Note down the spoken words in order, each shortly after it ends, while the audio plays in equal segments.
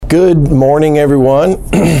Good morning, everyone,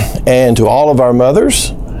 and to all of our mothers,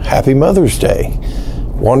 happy Mother's Day.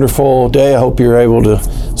 Wonderful day. I hope you're able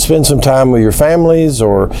to spend some time with your families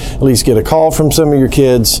or at least get a call from some of your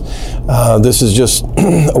kids. This is just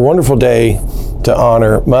a wonderful day to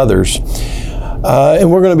honor mothers.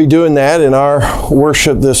 And we're going to be doing that in our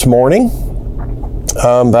worship this morning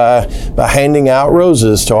by handing out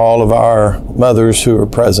roses to all of our mothers who are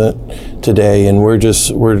present today. And we're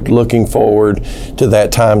looking forward to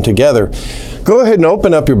that time together. Go ahead and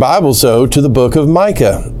open up your Bibles, though, to the book of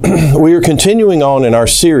Micah. We are continuing on in our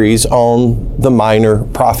series on the minor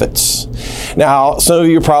prophets. Now, some of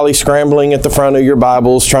you are probably scrambling at the front of your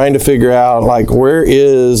Bibles trying to figure out, where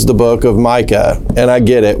is the book of Micah? And I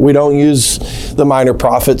get it. We don't use the minor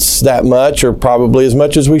prophets that much, or probably as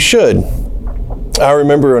much as we should. I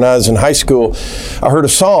remember when I was in high school, I heard a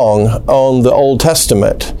song on the Old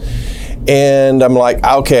Testament. And I'm like,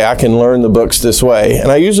 okay, I can learn the books this way.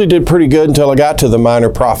 And I usually did pretty good until I got to the minor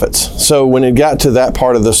prophets. So when it got to that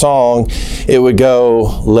part of the song, it would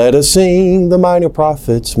go, let us sing the minor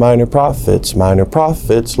prophets, minor prophets, minor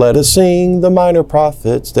prophets. Let us sing the minor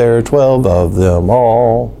prophets. There are 12 of them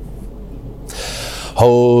all.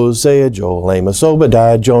 Hosea, Joel, Amos,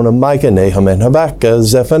 Obadiah, Jonah, Micah, Nahum, and Habakkuk,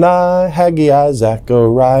 Zephaniah, Haggai,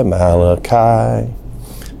 Zechariah, Malachi.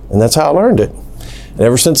 And that's how I learned it. And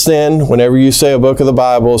ever since then, whenever you say a book of the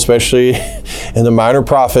Bible, especially in the minor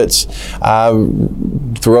prophets, I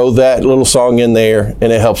throw that little song in there,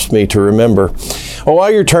 and it helps me to remember. Well, while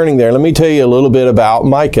you're turning there, let me tell you a little bit about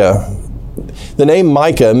Micah. The name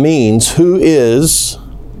Micah means who is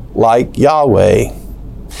like Yahweh.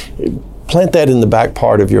 Plant that in the back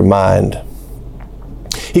part of your mind.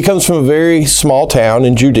 He comes from a very small town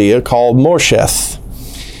in Judea called Morsheth.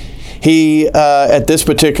 At this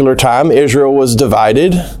particular time, Israel was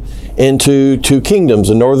divided into two kingdoms,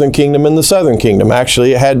 the northern kingdom and the southern kingdom.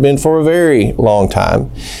 Actually, it had been for a very long time.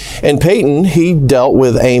 And Peyton, he dealt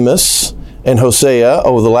with Amos and Hosea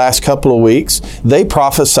over the last couple of weeks. They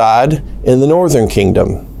prophesied in the northern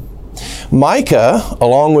kingdom. Micah,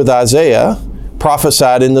 along with Isaiah,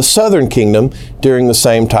 prophesied in the southern kingdom during the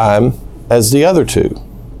same time as the other two.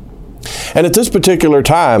 And at this particular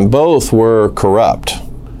time, both were corrupt.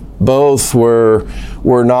 Both were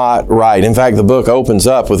not right. In fact, the book opens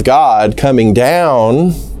up with God coming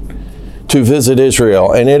down to visit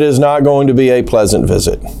Israel, and it is not going to be a pleasant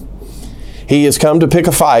visit. He has come to pick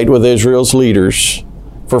a fight with Israel's leaders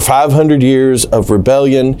for 500 years of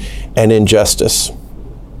rebellion and injustice.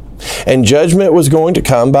 And judgment was going to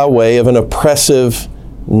come by way of an oppressive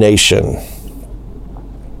nation.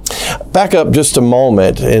 Back up just a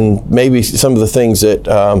moment, and maybe some of the things that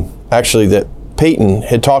that Peyton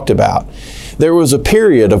had talked about. There was a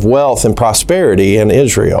period of wealth and prosperity in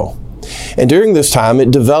Israel. And during this time, it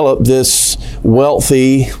developed this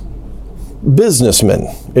wealthy businessman,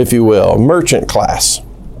 if you will, merchant class.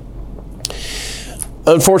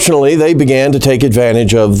 Unfortunately, they began to take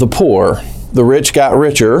advantage of the poor. The rich got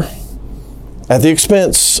richer at the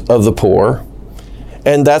expense of the poor.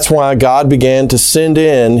 And that's why God began to send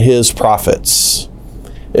in His prophets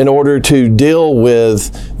in order to deal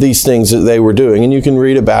with these things that they were doing. And you can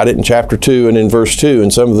read about it in chapter 2 and in verse 2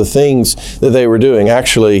 and some of the things that they were doing,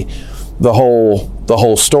 actually the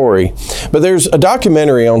whole story. But there's a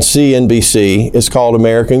documentary on CNBC. It's called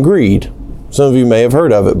American Greed. Some of you may have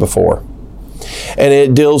heard of it before. And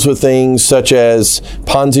it deals with things such as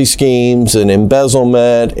Ponzi schemes and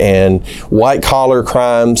embezzlement and white-collar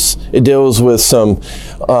crimes. It deals with some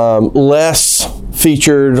less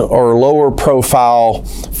featured or lower profile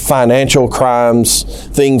financial crimes,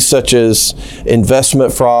 things such as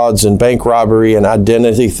investment frauds and bank robbery and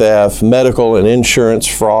identity theft, medical and insurance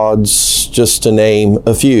frauds, just to name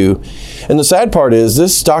a few. And the sad part is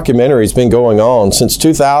this documentary has been going on since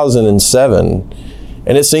 2007,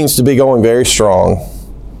 and it seems to be going very strong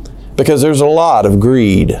because there's a lot of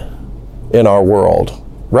greed in our world,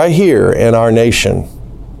 right here in our nation.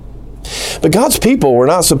 But God's people were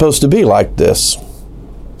not supposed to be like this.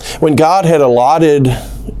 When God had allotted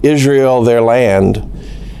Israel their land,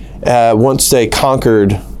 once they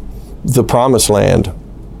conquered the promised land,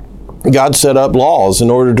 God set up laws in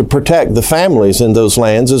order to protect the families in those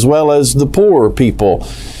lands as well as the poor people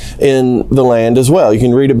in the land as well. You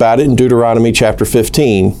can read about it in Deuteronomy chapter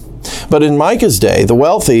 15. But in Micah's day, the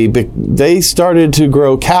wealthy, they started to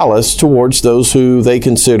grow callous towards those who they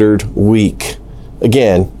considered weak.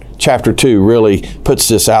 Again, chapter 2 really puts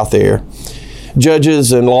this out there.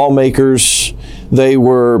 Judges and lawmakers, they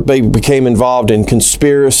became involved in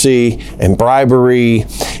conspiracy and bribery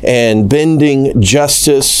and bending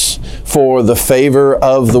justice for the favor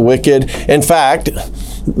of the wicked. In fact,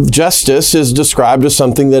 Justice is described as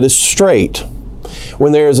something that is straight.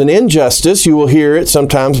 When there is an injustice, you will hear it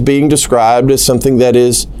sometimes being described as something that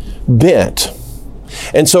is bent.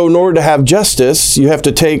 And so in order to have justice, you have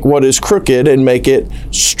to take what is crooked and make it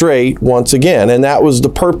straight once again. And that was the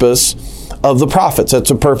purpose of the prophets. That's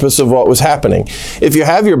the purpose of what was happening. If you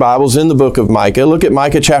have your Bibles in the book of Micah, look at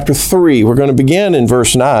Micah chapter 3. We're going to begin in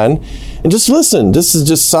verse 9. And just listen. This is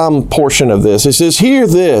just some portion of this. It says, "Hear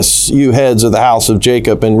this, you heads of the house of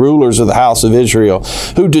Jacob and rulers of the house of Israel,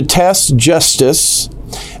 who detest justice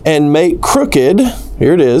and make crooked,"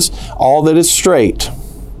 here it is, "all that is straight.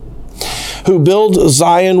 Who build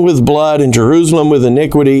Zion with blood and Jerusalem with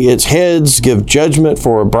iniquity. Its heads give judgment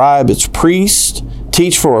for a bribe. Its priests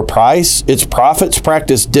teach for a price. Its prophets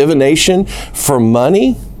practice divination for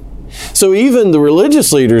money." So even the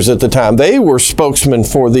religious leaders at the time, they were spokesmen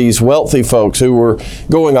for these wealthy folks who were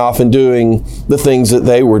going off and doing the things that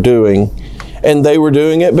they were doing. And they were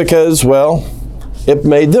doing it because, well, it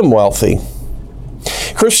made them wealthy.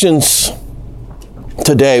 Christians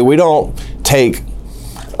today, we don't take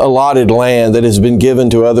allotted land that has been given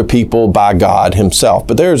to other people by God Himself.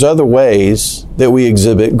 But there's other ways that we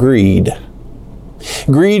exhibit greed.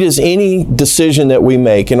 Greed is any decision that we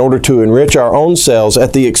make in order to enrich our own selves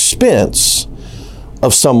at the expense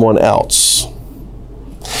of someone else.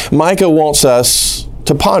 Micah wants us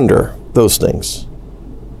to ponder those things.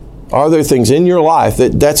 Are there things in your life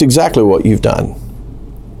that's exactly what you've done?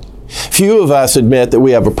 Few of us admit that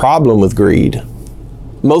we have a problem with greed.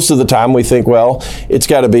 Most of the time we think, well, it's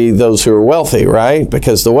got to be those who are wealthy, right?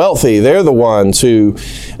 Because the wealthy, they're the ones who,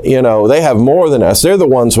 they have more than us. They're the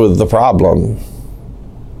ones with the problem.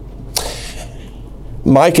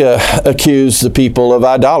 Micah accused the people of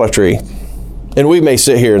idolatry. And we may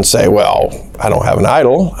sit here and say, well, I don't have an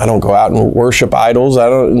idol. I don't go out and worship idols. I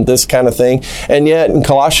don't, this kind of thing. And yet in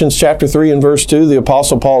Colossians chapter 3 and verse 2, the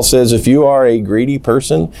Apostle Paul says, if you are a greedy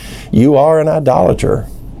person, you are an idolater.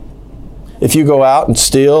 If you go out and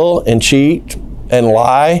steal and cheat and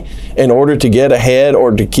lie in order to get ahead or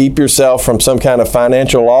to keep yourself from some kind of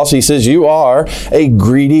financial loss, he says you are a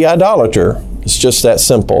greedy idolater. It's just that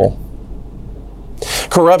simple.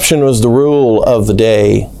 Corruption was the rule of the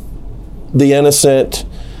day. The innocent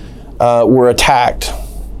were attacked.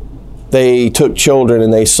 They took children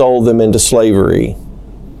and they sold them into slavery.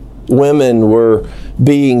 Women were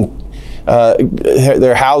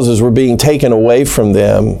their houses were being taken away from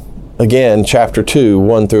them. Again, chapter 2,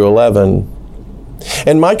 1 through 11.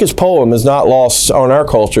 And Micah's poem is not lost on our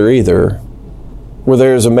culture either, where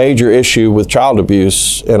there is a major issue with child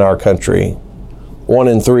abuse in our country. 1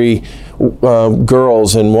 in 3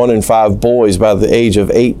 girls and 1 in 5 boys by the age of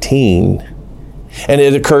 18. And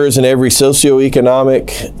it occurs in every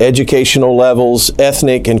socioeconomic, educational levels,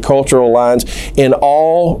 ethnic and cultural lines, in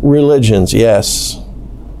all religions, yes,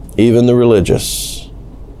 even the religious.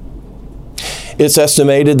 It's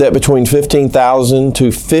estimated that between 15,000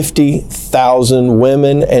 to 50,000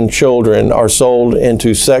 women and children are sold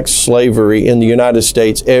into sex slavery in the United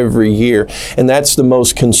States every year. And that's the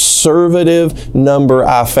most conservative number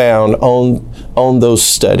I found on those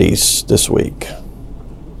studies this week.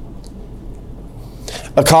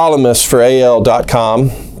 A columnist for AL.com,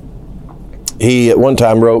 he at one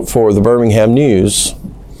time wrote for the Birmingham News.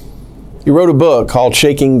 He wrote a book called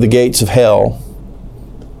Shaking the Gates of Hell.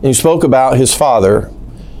 And he spoke about his father,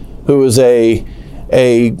 who was a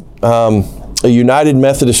United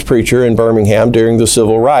Methodist preacher in Birmingham during the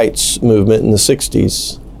Civil Rights Movement in the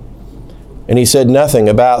 60s. And he said nothing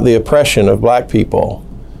about the oppression of black people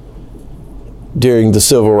during the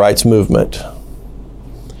Civil Rights Movement.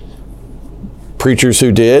 Preachers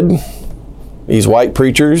who did, these white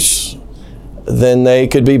preachers, then they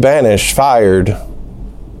could be banished, fired,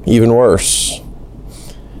 even worse.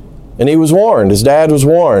 And he was warned, his dad was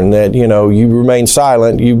warned that, you remain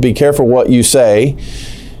silent, you be careful what you say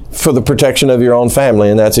for the protection of your own family.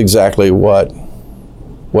 And that's exactly what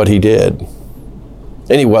he did.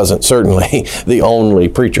 And he wasn't certainly the only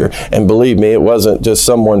preacher. And believe me, it wasn't just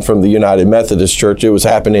someone from the United Methodist Church. It was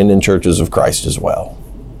happening in churches of Christ as well.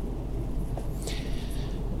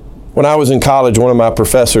 When I was in college, one of my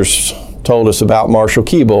professors told us about Marshall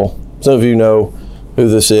Keeble. Some of you know who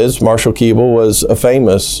this is. Marshall Keeble was a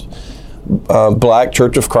famous black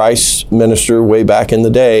Church of Christ minister way back in the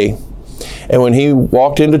day. And when he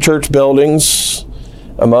walked into church buildings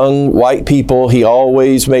among white people, he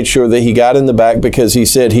always made sure that he got in the back because he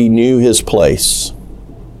said he knew his place.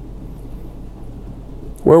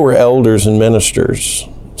 Where were elders and ministers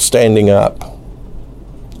standing up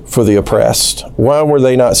for the oppressed? Why were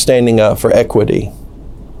they not standing up for equity?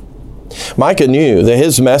 Micah knew that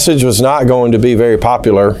his message was not going to be very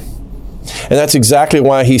popular And that's exactly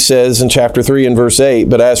why he says in chapter 3 and verse 8,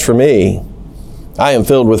 "But as for me, I am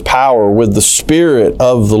filled with power, with the Spirit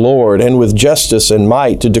of the Lord, and with justice and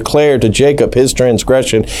might, to declare to Jacob his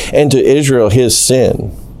transgression, and to Israel his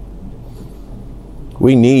sin."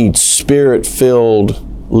 We need Spirit-filled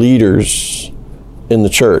leaders in the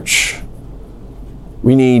church.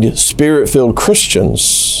 We need Spirit-filled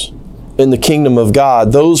Christians in the kingdom of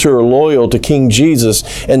God, those who are loyal to King Jesus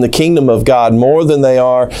and the kingdom of God more than they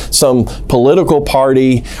are some political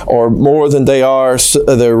party or more than they are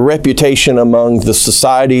their reputation among the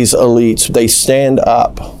society's elites. They stand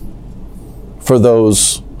up for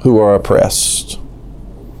those who are oppressed.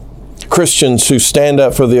 Christians who stand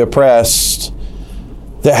up for the oppressed,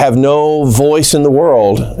 that have no voice in the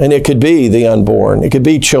world, and it could be the unborn, it could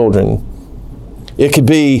be children, it could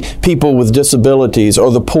be people with disabilities,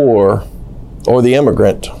 or the poor, or the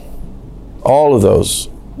immigrant. All of those,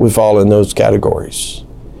 we fall in those categories.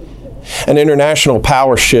 An international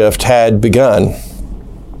power shift had begun.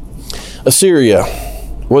 Assyria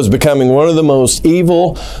was becoming one of the most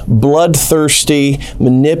evil, bloodthirsty,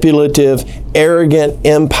 manipulative, arrogant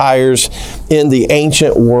empires in the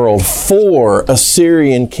ancient world. 4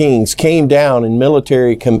 Assyrian kings came down in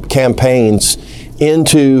military campaigns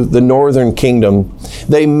into the northern kingdom.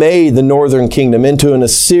 They made the northern kingdom into an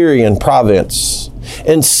Assyrian province.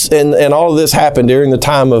 And all of this happened during the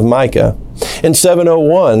time of Micah. In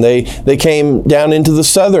 701, they came down into the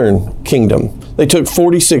southern kingdom. They took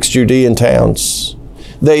 46 Judean towns.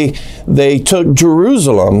 They took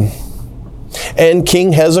Jerusalem, and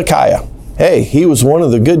King Hezekiah, hey, he was one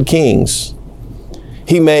of the good kings.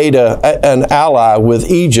 He made an ally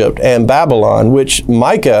with Egypt and Babylon, which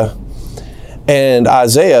Micah and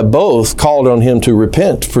Isaiah both called on him to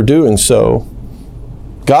repent for doing so.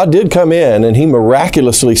 God did come in and he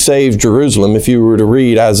miraculously saved Jerusalem, if you were to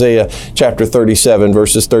read Isaiah chapter 37,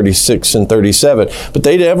 verses 36 and 37. But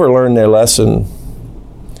they never learned their lesson.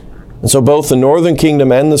 And so both the northern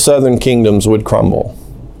kingdom and the southern kingdoms would crumble.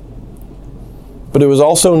 But it was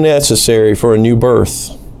also necessary for a new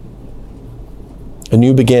birth, a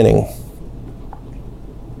new beginning.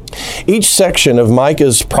 Each section of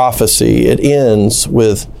Micah's prophecy, it ends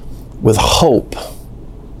with hope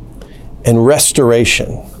and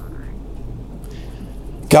restoration.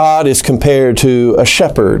 God is compared to a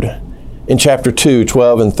shepherd in chapter 2,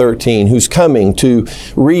 12 and 13, who's coming to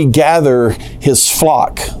regather his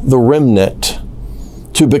flock, the remnant,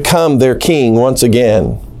 to become their king once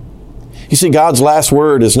again. You see, God's last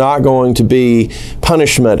word is not going to be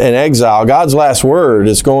punishment and exile. God's last word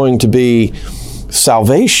is going to be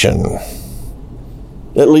salvation,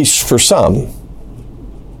 at least for some.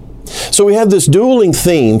 So we have this dueling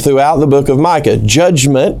theme throughout the book of Micah: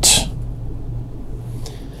 judgment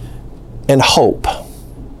and hope.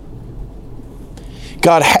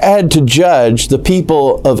 God had to judge the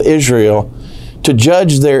people of Israel, to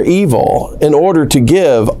judge their evil in order to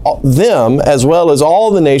give them, as well as all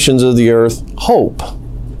the nations of the earth, hope.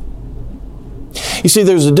 You see,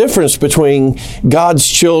 there's a difference between God's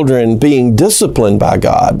children being disciplined by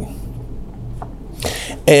God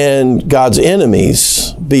and God's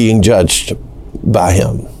enemies being judged by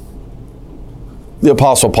Him. The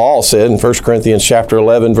Apostle Paul said in 1 Corinthians chapter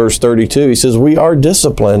 11, verse 32, he says, "We are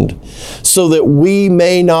disciplined so that we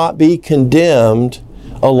may not be condemned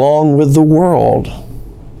along with the world."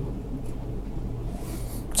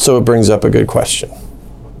 So it brings up a good question.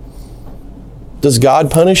 Does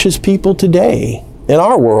God punish His people today in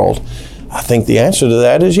our world? I think the answer to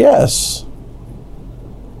that is yes.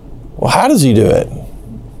 Well, how does He do it?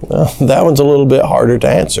 Well, that one's a little bit harder to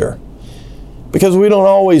answer, because we don't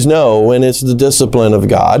always know when it's the discipline of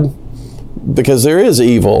God, because there is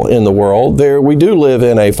evil in the world. We do live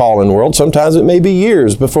in a fallen world. Sometimes it may be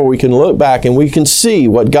years before we can look back and we can see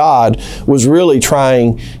what God was really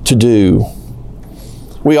trying to do.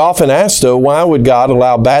 We often ask, though, why would God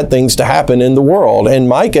allow bad things to happen in the world? And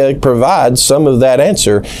Micah provides some of that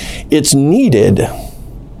answer. It's needed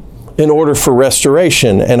in order for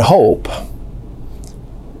restoration and hope.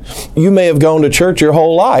 You may have gone to church your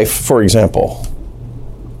whole life, for example,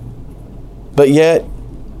 but yet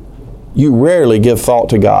you rarely give thought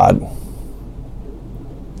to God.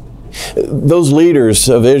 Those leaders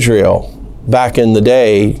of Israel back in the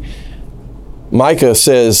day, Micah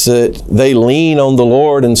says that they lean on the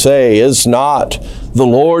Lord and say, "Is not the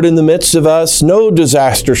Lord in the midst of us? No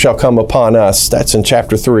disaster shall come upon us." That's in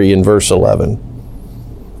chapter 3 and verse 11.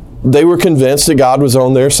 They were convinced that God was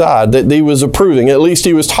on their side, that He was approving, at least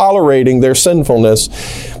He was tolerating their sinfulness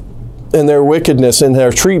and their wickedness and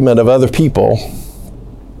their treatment of other people.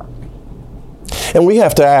 And we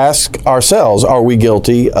have to ask ourselves, are we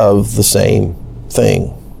guilty of the same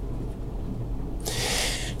thing?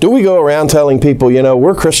 Do we go around telling people,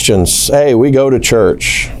 we're Christians, hey, we go to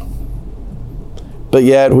church, but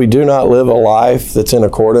yet we do not live a life that's in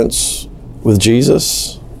accordance with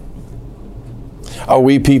Jesus? Are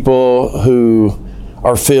we people who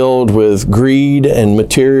are filled with greed and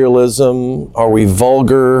materialism? Are we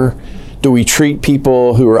vulgar? Do we treat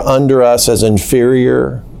people who are under us as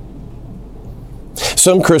inferior?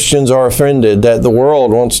 Some Christians are offended that the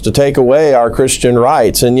world wants to take away our Christian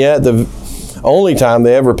rights, and yet the only time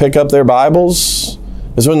they ever pick up their Bibles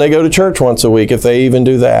is when they go to church once a week, if they even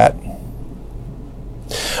do that.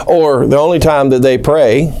 Or the only time that they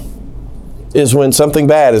pray is when something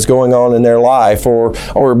bad is going on in their life,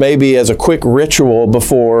 or maybe as a quick ritual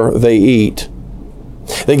before they eat.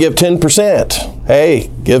 They give 10%.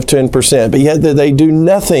 Hey, give 10%. But yet they do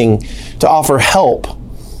nothing to offer help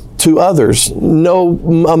to others. No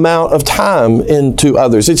amount of time into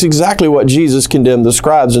others. It's exactly what Jesus condemned the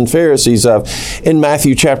scribes and Pharisees of in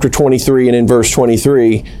Matthew chapter 23 and in verse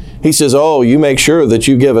 23. He says, oh, you make sure that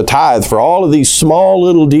you give a tithe for all of these small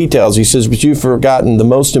little details. He says, but you've forgotten the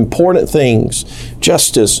most important things: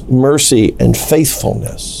 justice, mercy, and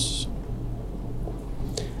faithfulness.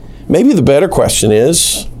 Maybe the better question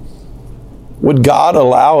is, would God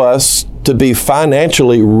allow us to be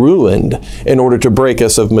financially ruined in order to break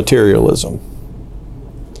us of materialism?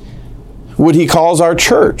 Would He cause our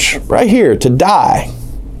church right here to die,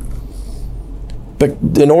 but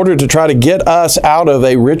in order to try to get us out of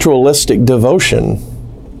a ritualistic devotion?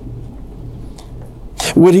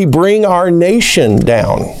 Would He bring our nation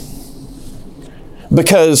down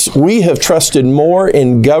because we have trusted more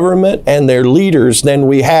in government and their leaders than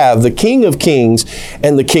we have the King of Kings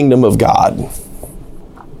and the kingdom of God?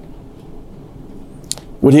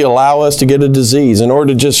 Would He allow us to get a disease in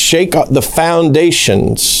order to just shake the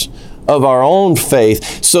foundations of our own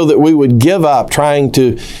faith so that we would give up trying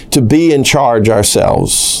to be in charge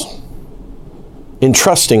ourselves, in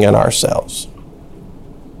trusting in ourselves?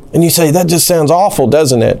 And you say, that just sounds awful,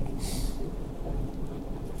 doesn't it?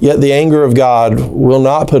 Yet the anger of God will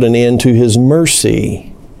not put an end to His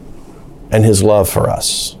mercy and His love for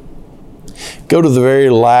us. Go to the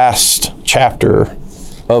very last chapter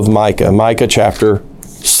of Micah, Micah chapter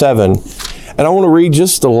 7. And I want to read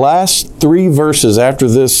just the last 3 verses after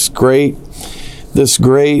this great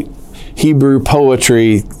Hebrew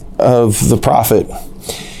poetry of the prophet.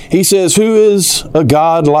 He says, who is a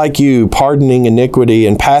God like you, pardoning iniquity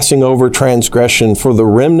and passing over transgression for the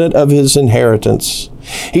remnant of His inheritance?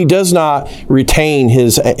 He does not retain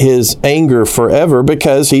his anger forever,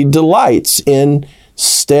 because He delights in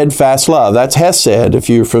steadfast love. That's Hesed, if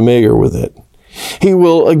you're familiar with it. He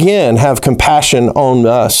will again have compassion on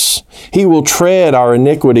us. He will tread our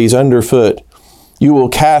iniquities underfoot. You will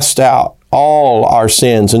cast out all our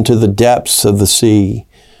sins into the depths of the sea.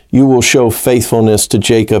 You will show faithfulness to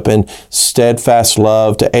Jacob and steadfast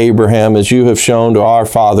love to Abraham, as you have shown to our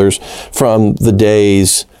fathers from the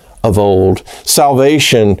days of old.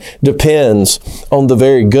 Salvation depends on the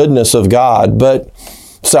very goodness of God, but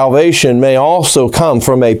salvation may also come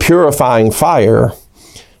from a purifying fire,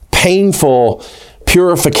 painful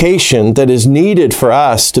purification that is needed for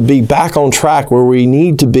us to be back on track where we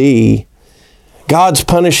need to be. God's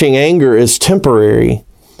punishing anger is temporary,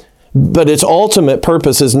 but its ultimate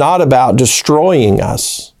purpose is not about destroying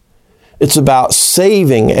us. It's about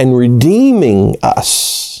saving and redeeming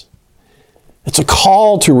us. It's a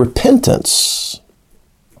call to repentance.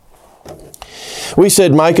 We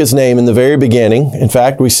said Micah's name in the very beginning. In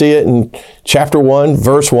fact, we see it in chapter 1,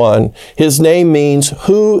 verse 1. His name means,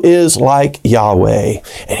 who is like Yahweh?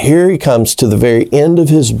 And here he comes to the very end of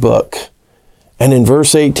his book. And in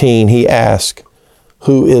verse 18, he asks,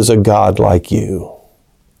 who is a God like you?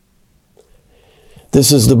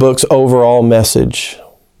 This is the book's overall message.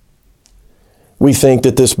 We think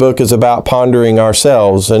that this book is about pondering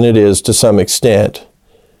ourselves, and it is to some extent.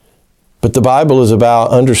 But the Bible is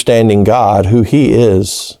about understanding God, who He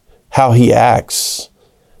is, how He acts,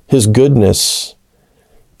 His goodness,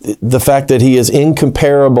 the fact that He is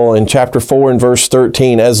incomparable in chapter 4 and verse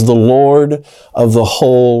 13 as the Lord of the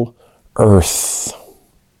whole earth.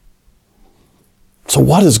 So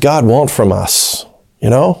what does God want from us?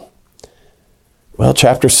 Well,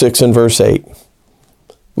 chapter 6 and verse 8,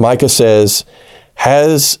 Micah says,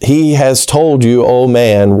 He has told you, O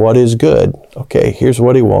man, what is good. Okay, here's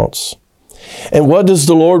what He wants. And what does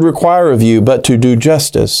the Lord require of you but to do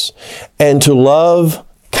justice, and to love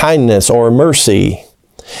kindness or mercy,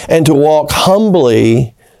 and to walk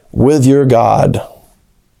humbly with your God?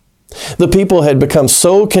 The people had become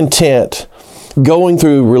so content going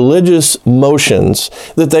through religious motions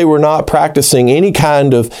that they were not practicing any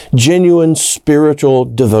kind of genuine spiritual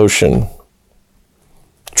devotion.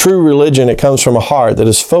 True religion, it comes from a heart that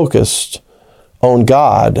is focused on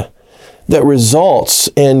God, that results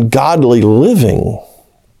in godly living.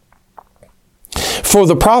 For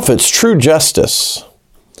the prophets, true justice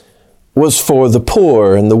was for the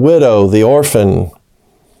poor and the widow, the orphan,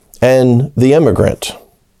 and the immigrant.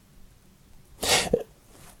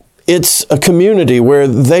 It's a community where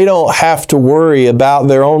they don't have to worry about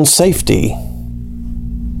their own safety,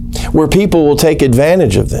 where people will take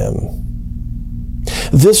advantage of them.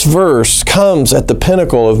 This verse comes at the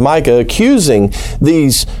pinnacle of Micah accusing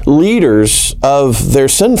these leaders of their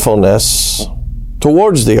sinfulness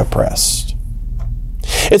towards the oppressed.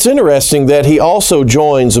 It's interesting that he also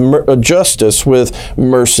joins justice with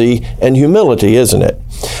mercy and humility, isn't it?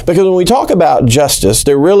 Because when we talk about justice,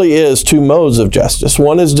 there really is two modes of justice.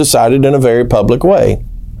 One is decided in a very public way.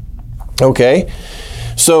 Okay?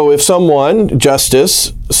 So if someone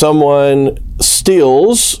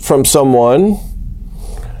steals from someone,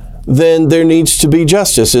 then there needs to be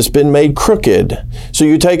justice. It's been made crooked. So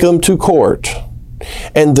you take them to court.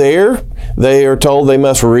 And there they are told they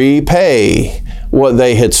must repay what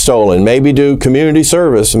they had stolen, maybe do community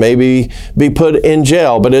service, maybe be put in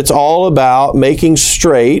jail. But it's all about making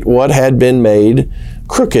straight what had been made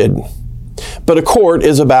crooked. But a court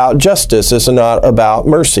is about justice. It's not about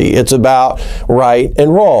mercy. It's about right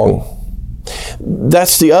and wrong.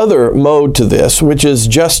 That's the other mode to this, which is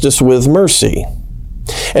justice with mercy.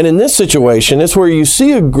 And in this situation, it's where you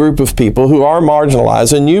see a group of people who are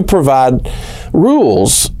marginalized and you provide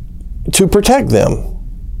rules to protect them.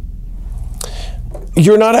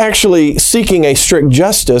 You're not actually seeking a strict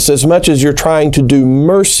justice as much as you're trying to do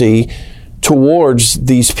mercy towards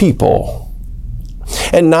these people.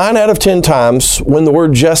 And 9 out of 10 times when the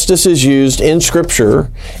word justice is used in Scripture,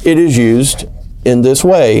 it is used in this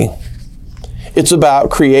way. It's about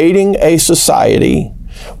creating a society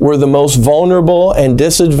where the most vulnerable and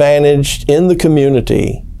disadvantaged in the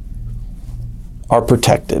community are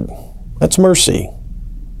protected. That's mercy.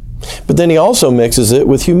 But then he also mixes it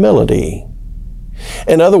with humility.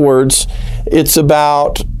 In other words, it's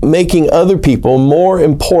about making other people more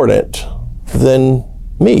important than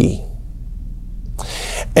me.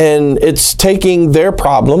 And it's taking their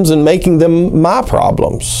problems and making them my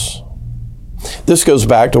problems. This goes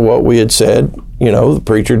back to what we had said, the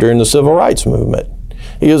preacher during the Civil Rights Movement.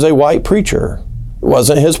 He was a white preacher. It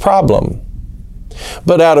wasn't his problem.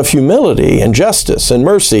 But out of humility and justice and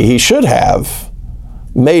mercy, he should have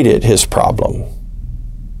made it his problem.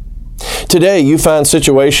 Today, you find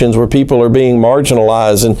situations where people are being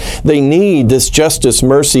marginalized and they need this justice,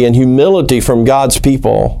 mercy, and humility from God's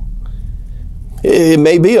people. It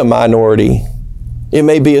may be a minority. It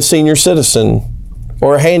may be a senior citizen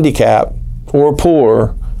or a handicap or a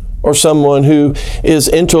poor or someone who is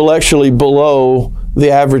intellectually below the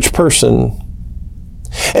average person.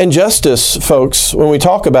 And justice, folks, when we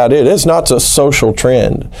talk about it, it's not a social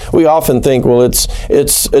trend. We often think, well,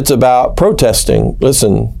 it's about protesting.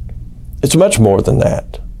 Listen, it's much more than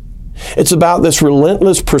that. It's about this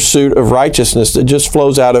relentless pursuit of righteousness that just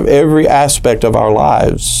flows out of every aspect of our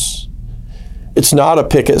lives. It's not a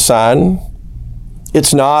picket sign.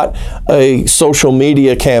 It's not a social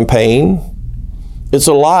media campaign. It's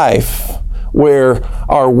a life where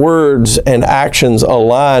our words and actions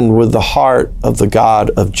align with the heart of the God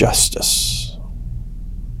of justice.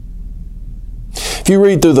 If you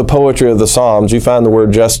read through the poetry of the Psalms, you find the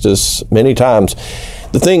word justice many times.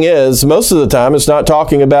 The thing is, most of the time, it's not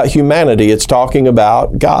talking about humanity. It's talking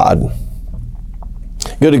about God.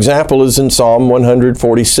 A good example is in Psalm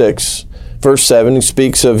 146, verse 7. He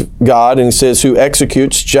speaks of God and he says, who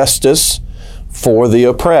executes justice for the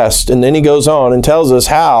oppressed. And then he goes on and tells us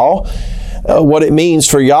what it means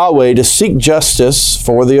for Yahweh to seek justice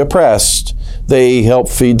for the oppressed. They help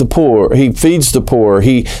feed the poor. He feeds the poor.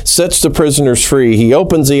 He sets the prisoners free. He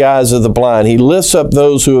opens the eyes of the blind. He lifts up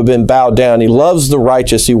those who have been bowed down. He loves the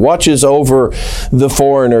righteous. He watches over the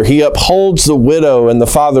foreigner. He upholds the widow and the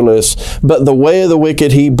fatherless. But the way of the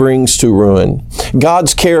wicked he brings to ruin.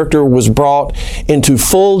 God's character was brought into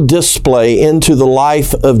full display into the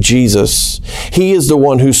life of Jesus. He is the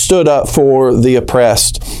one who stood up for the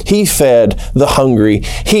oppressed. He fed the hungry.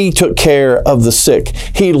 He took care of the sick.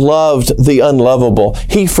 He loved the unlovable.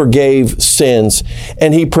 He forgave sins,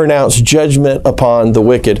 and he pronounced judgment upon the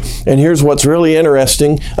wicked. And here's what's really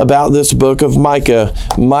interesting about this book of Micah.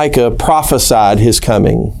 Micah prophesied his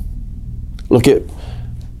coming. Look at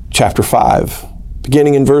chapter 5,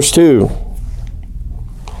 beginning in verse 2.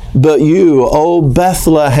 But you, O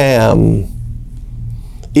Bethlehem,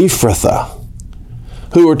 Ephrathah,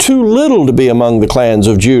 who are too little to be among the clans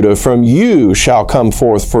of Judah, from you shall come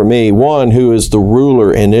forth for me one who is the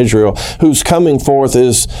ruler in Israel, whose coming forth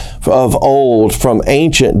is of old, from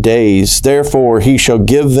ancient days. Therefore he shall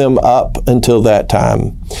give them up until that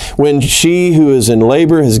time. When she who is in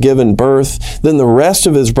labor has given birth, then the rest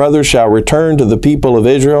of his brothers shall return to the people of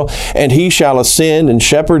Israel, and he shall ascend and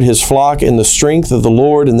shepherd his flock in the strength of the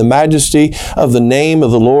Lord, in the majesty of the name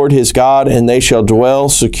of the Lord his God, and they shall dwell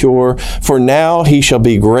secure. For now he shall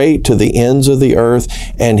be great to the ends of the earth,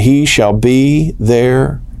 and he shall be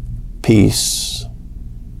their peace.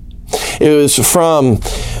 It was from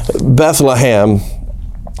Bethlehem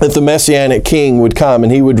that the Messianic King would come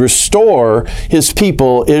and he would restore his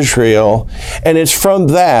people Israel. And it's from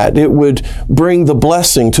that it would bring the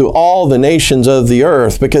blessing to all the nations of the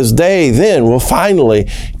earth, because they then will finally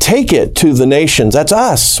take it to the nations. That's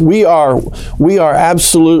us. We are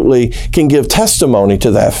absolutely can give testimony to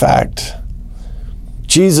that fact.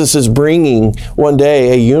 Jesus is bringing one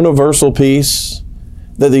day a universal peace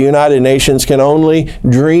that the United Nations can only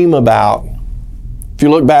dream about. If you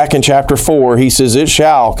look back in chapter 4, he says, "It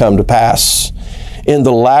shall come to pass in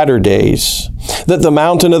the latter days that the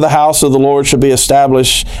mountain of the house of the Lord shall be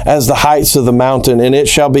established as the heights of the mountain, and it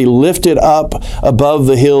shall be lifted up above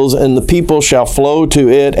the hills, and the people shall flow to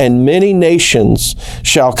it, and many nations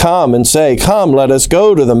shall come and say, Come, let us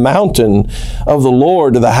go to the mountain of the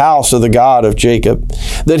Lord, to the house of the God of Jacob,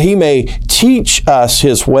 that he may teach us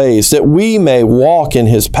his ways, that we may walk in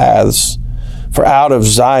his paths. For out of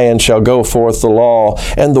Zion shall go forth the law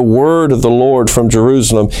and the word of the Lord from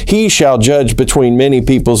Jerusalem. He shall judge between many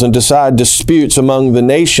peoples and decide disputes among the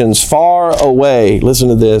nations far away." Listen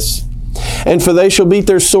to this. "And for they shall beat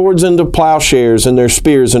their swords into plowshares and their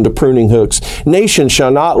spears into pruning hooks. Nation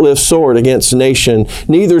shall not lift sword against nation,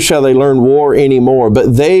 neither shall they learn war any more.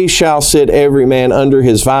 But they shall sit every man under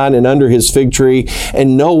his vine and under his fig tree,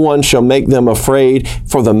 and no one shall make them afraid,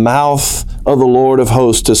 for the mouth of the Lord of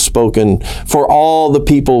hosts has spoken. For all the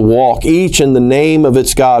people walk, each in the name of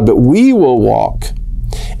its God, but we will walk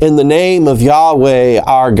in the name of Yahweh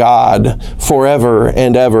our God forever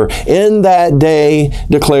and ever. In that day,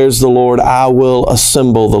 declares the Lord, I will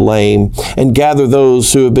assemble the lame and gather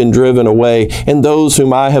those who have been driven away, and those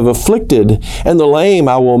whom I have afflicted, and the lame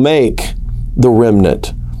I will make the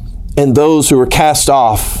remnant, and those who are cast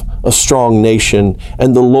off a strong nation,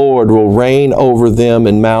 and the Lord will reign over them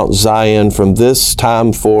in Mount Zion from this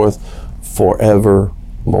time forth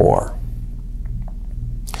forevermore."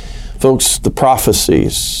 Folks, the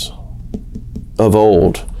prophecies of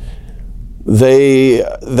old, they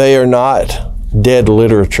are not dead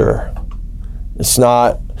literature. It's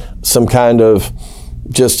not some kind of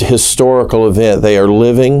just historical event. They are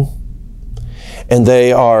living, and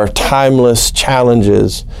they are timeless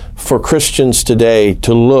challenges for Christians today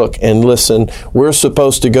to look and listen. We're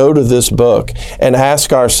supposed to go to this book and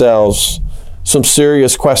ask ourselves some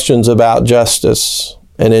serious questions about justice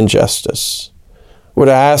and injustice. We're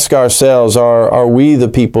to ask ourselves, are we the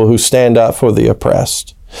people who stand up for the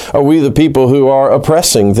oppressed? Are we the people who are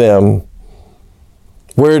oppressing them?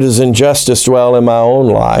 Where does injustice dwell in my own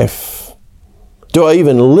life? Do I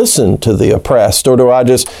even listen to the oppressed, or do I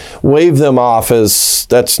just wave them off as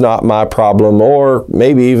that's not my problem, or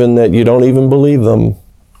maybe even that you don't even believe them?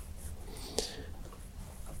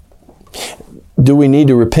 Do we need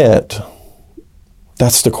to repent?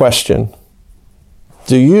 That's the question.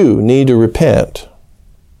 Do you need to repent?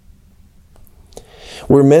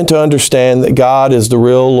 We're meant to understand that God is the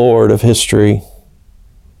real Lord of history.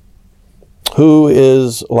 Who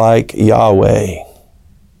is like Yahweh?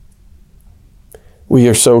 We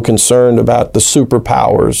are so concerned about the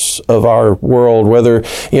superpowers of our world, whether,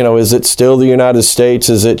 is it still the United States?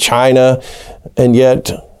 Is it China? And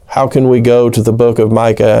yet, how can we go to the book of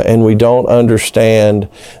Micah and we don't understand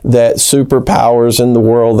that superpowers in the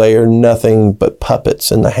world, they are nothing but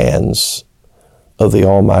puppets in the hands of the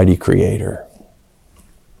Almighty Creator.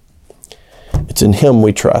 It's in Him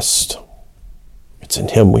we trust. It's in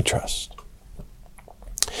Him we trust.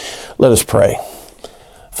 Let us pray.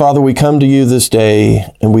 Father, we come to you this day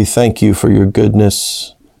and we thank you for your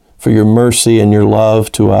goodness, for your mercy and your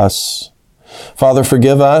love to us. Father,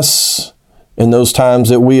 forgive us in those times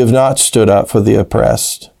that we have not stood up for the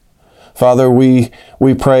oppressed. Father, we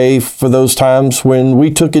pray for those times when we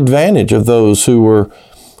took advantage of those who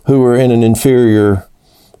were in an inferior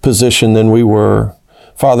position than we were.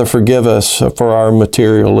 Father, forgive us for our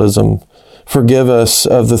materialism. Forgive us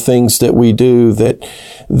of the things that we do that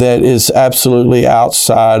is absolutely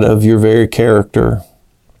outside of your very character.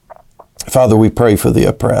 Father, we pray for the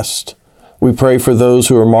oppressed. We pray for those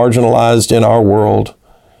who are marginalized in our world.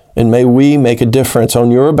 And may we make a difference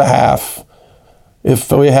on your behalf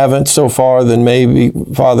If we haven't so far, then maybe,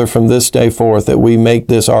 Father, from this day forth, that we make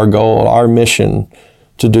this our goal, our mission,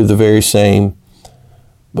 to do the very same.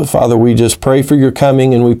 But Father, we just pray for your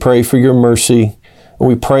coming, and we pray for your mercy, and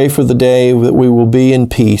we pray for the day that we will be in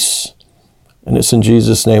peace. And it's in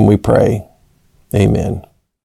Jesus' name we pray. Amen.